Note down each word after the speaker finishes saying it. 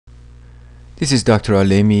This is Dr.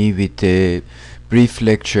 Alemi with a brief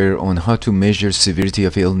lecture on how to measure severity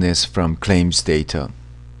of illness from claims data.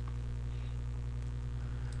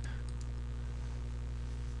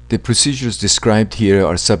 The procedures described here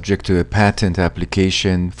are subject to a patent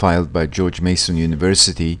application filed by George Mason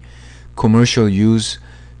University. Commercial use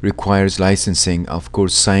requires licensing. Of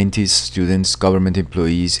course, scientists, students, government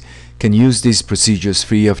employees can use these procedures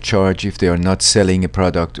free of charge if they are not selling a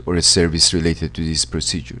product or a service related to these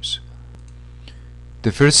procedures.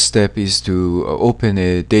 The first step is to open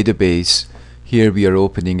a database. Here we are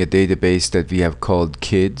opening a database that we have called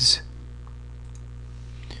Kids.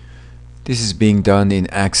 This is being done in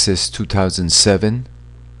Access 2007.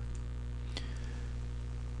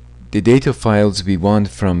 The data files we want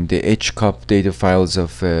from the HCOP data files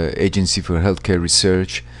of Agency for Healthcare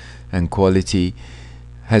Research and Quality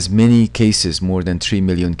has many cases, more than 3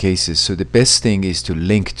 million cases. So the best thing is to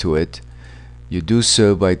link to it. You do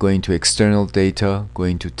so by going to external data,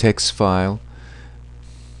 going to text file,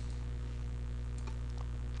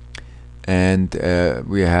 and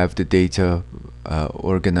we have the data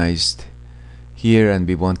organized here, and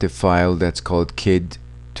we want a file that's called KID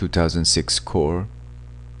 2006 core,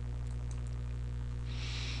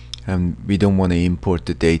 and we don't want to import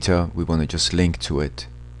the data, we want to just link to it.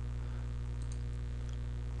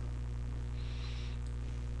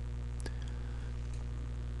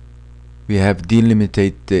 We have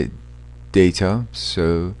delimited the data,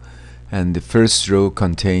 and the first row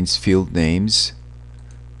contains field names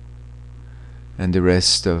and the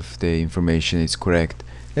rest of the information is correct.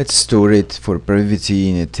 Let's store it for brevity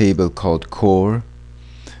in a table called core.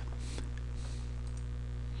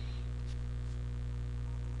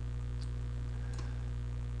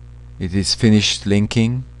 It is finished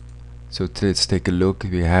linking, so let's take a look.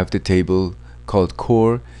 We have the table called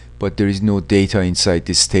core, but there is no data inside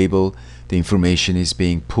this table. The information is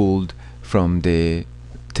being pulled from the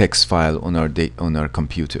text file on our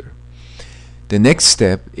computer. The next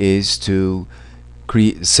step is to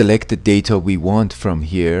select the data we want from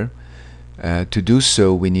here. To do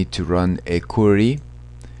so, we need to run a query,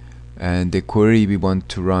 and the query we want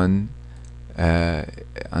to run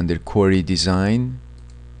under query design.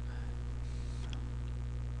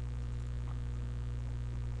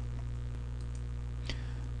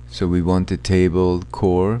 So we want the table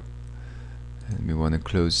core, and we want to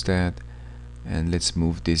close that, and let's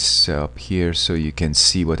move this up here so you can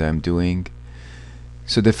see what I'm doing.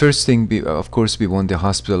 So the first thing, of course, we want the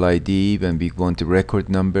hospital ID, and we want the record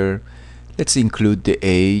number. Let's include the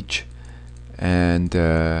age and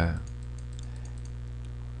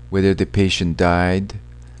whether the patient died,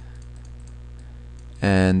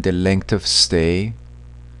 and the length of stay,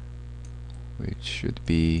 which should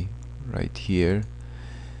be right here.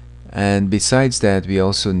 And besides that, we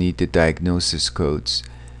also need the diagnosis codes,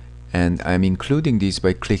 and I'm including these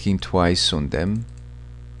by clicking twice on them.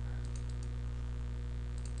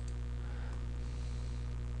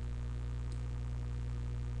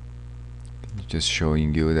 Just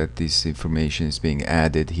showing you that this information is being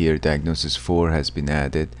added here. Diagnosis 4 has been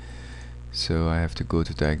added, so I have to go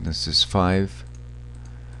to diagnosis 5,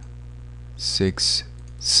 6,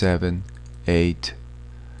 7, 8,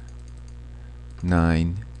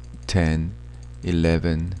 9, 10,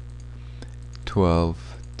 11, 12,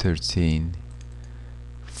 13,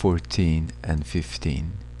 14, and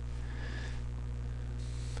 15.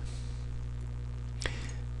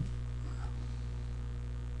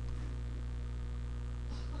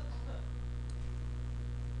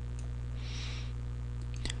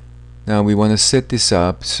 Now we want to set this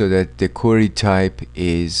up so that the query type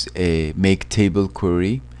is a make table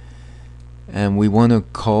query, and we want to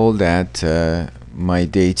call that my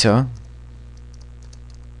data,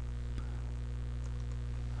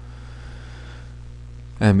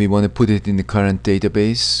 and we want to put it in the current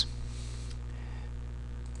database.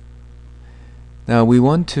 Now we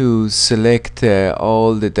want to select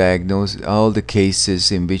all the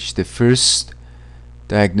cases in which the first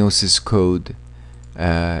diagnosis code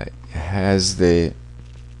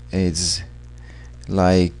is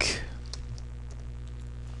like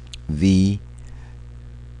V300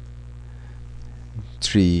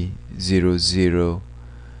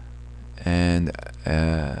 and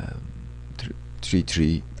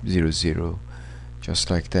 3300, just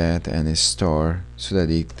like that, and a star, so that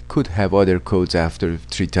it could have other codes after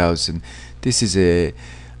 3000. This is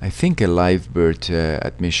I think a live birth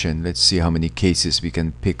admission. Let's see how many cases we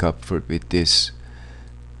can pick up with this.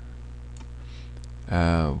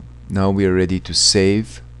 Now we are ready to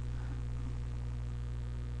save.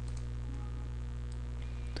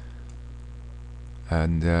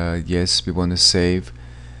 And yes, we want to save,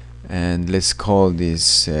 and let's call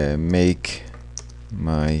this make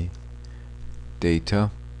my data.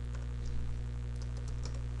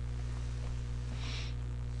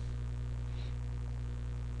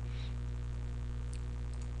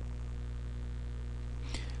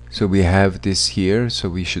 So we have this here, so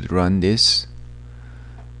we should run this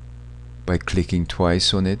by clicking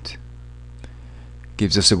twice on it.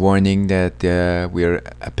 Gives us a warning that we are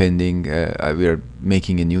appending, we are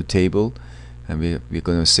making a new table, and we're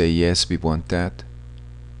going to say yes, we want that.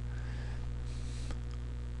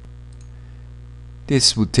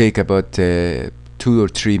 This would take about 2 or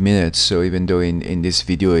 3 minutes, so even though in this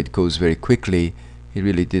video it goes very quickly, it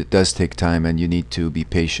really does take time, and you need to be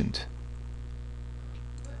patient.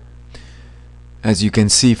 As you can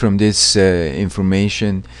see from this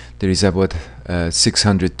information, there is about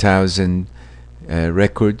 600,000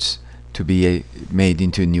 records to be made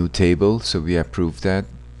into a new table, so we approve that.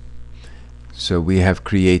 So we have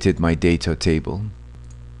created my data table.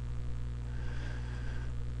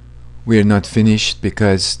 We are not finished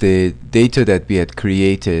because the data that we had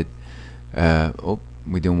created,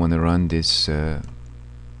 we don't want to run this, we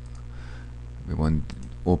want to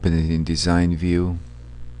open it in design view.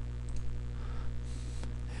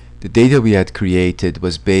 The data we had created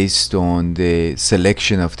was based on the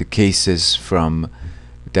selection of the cases from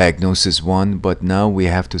diagnosis 1, but now we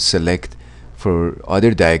have to select for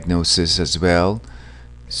other diagnoses as well.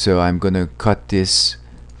 So I'm going to cut this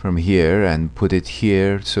from here and put it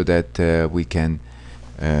here so that we can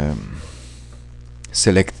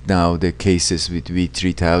select now the cases with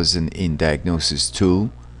V3000 in diagnosis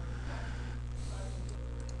 2.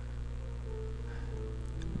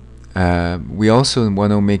 We also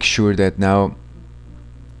want to make sure that now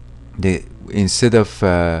instead of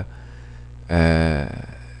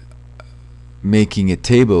making a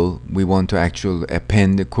table, we want to actually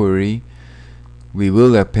append the query. We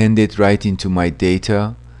will append it right into my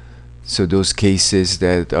data, so those cases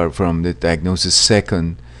that are from the diagnosis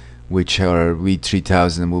 2, which are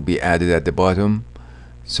V3000, will be added at the bottom.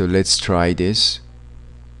 So let's try this.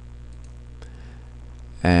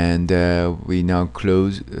 And we now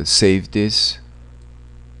save this,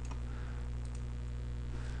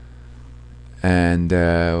 and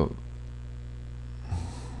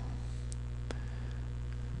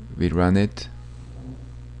we run it.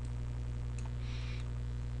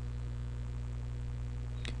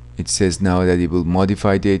 It says now that it will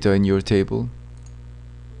modify data in your table.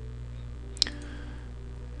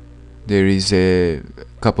 There is a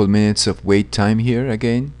couple minutes of wait time here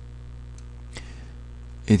again.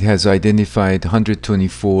 It has identified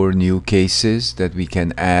 124 new cases that we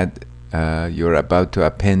can add. You're about to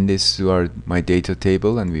append this to my data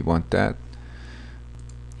table, and we want that.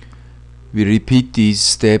 We repeat these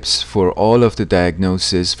steps for all of the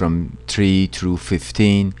diagnoses from 3 through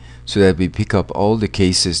 15 so that we pick up all the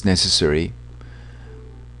cases necessary.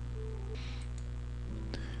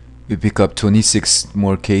 We pick up 26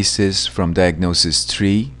 more cases from diagnosis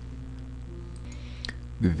 3.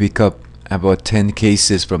 We pick up about 10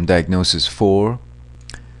 cases from diagnosis 4.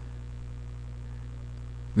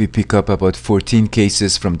 We pick up about 14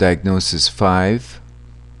 cases from diagnosis 5.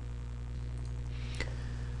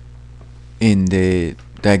 In the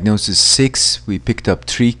diagnosis 6, we picked up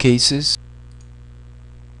 3 cases.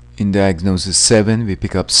 In diagnosis 7, we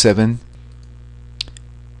pick up 7,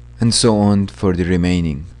 and so on for the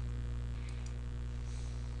remaining.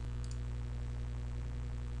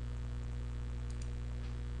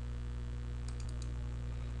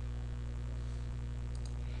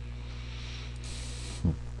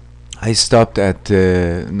 I stopped at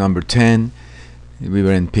number 10. We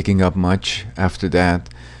weren't picking up much after that.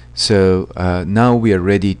 So now we are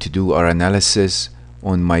ready to do our analysis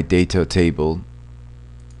on my data table.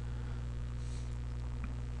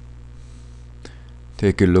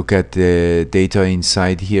 Take a look at the data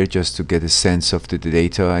inside here just to get a sense of the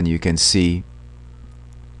data, and you can see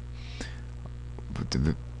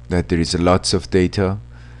that there is lots of data,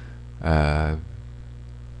 and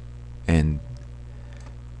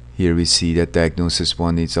here we see that diagnosis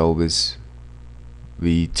 1 is always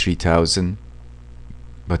V3000,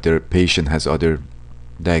 but the patient has other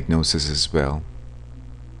diagnoses as well.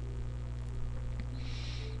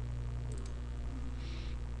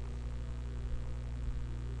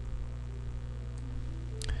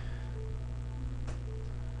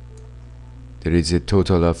 There is a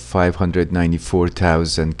total of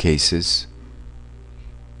 594,000 cases.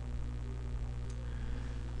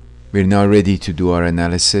 We're now ready to do our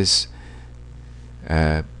analysis.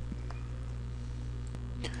 The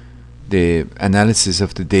analysis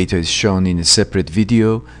of the data is shown in a separate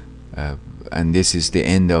video, and this is the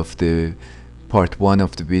end of the part 1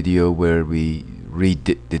 of the video where we read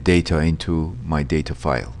the data into my data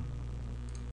file.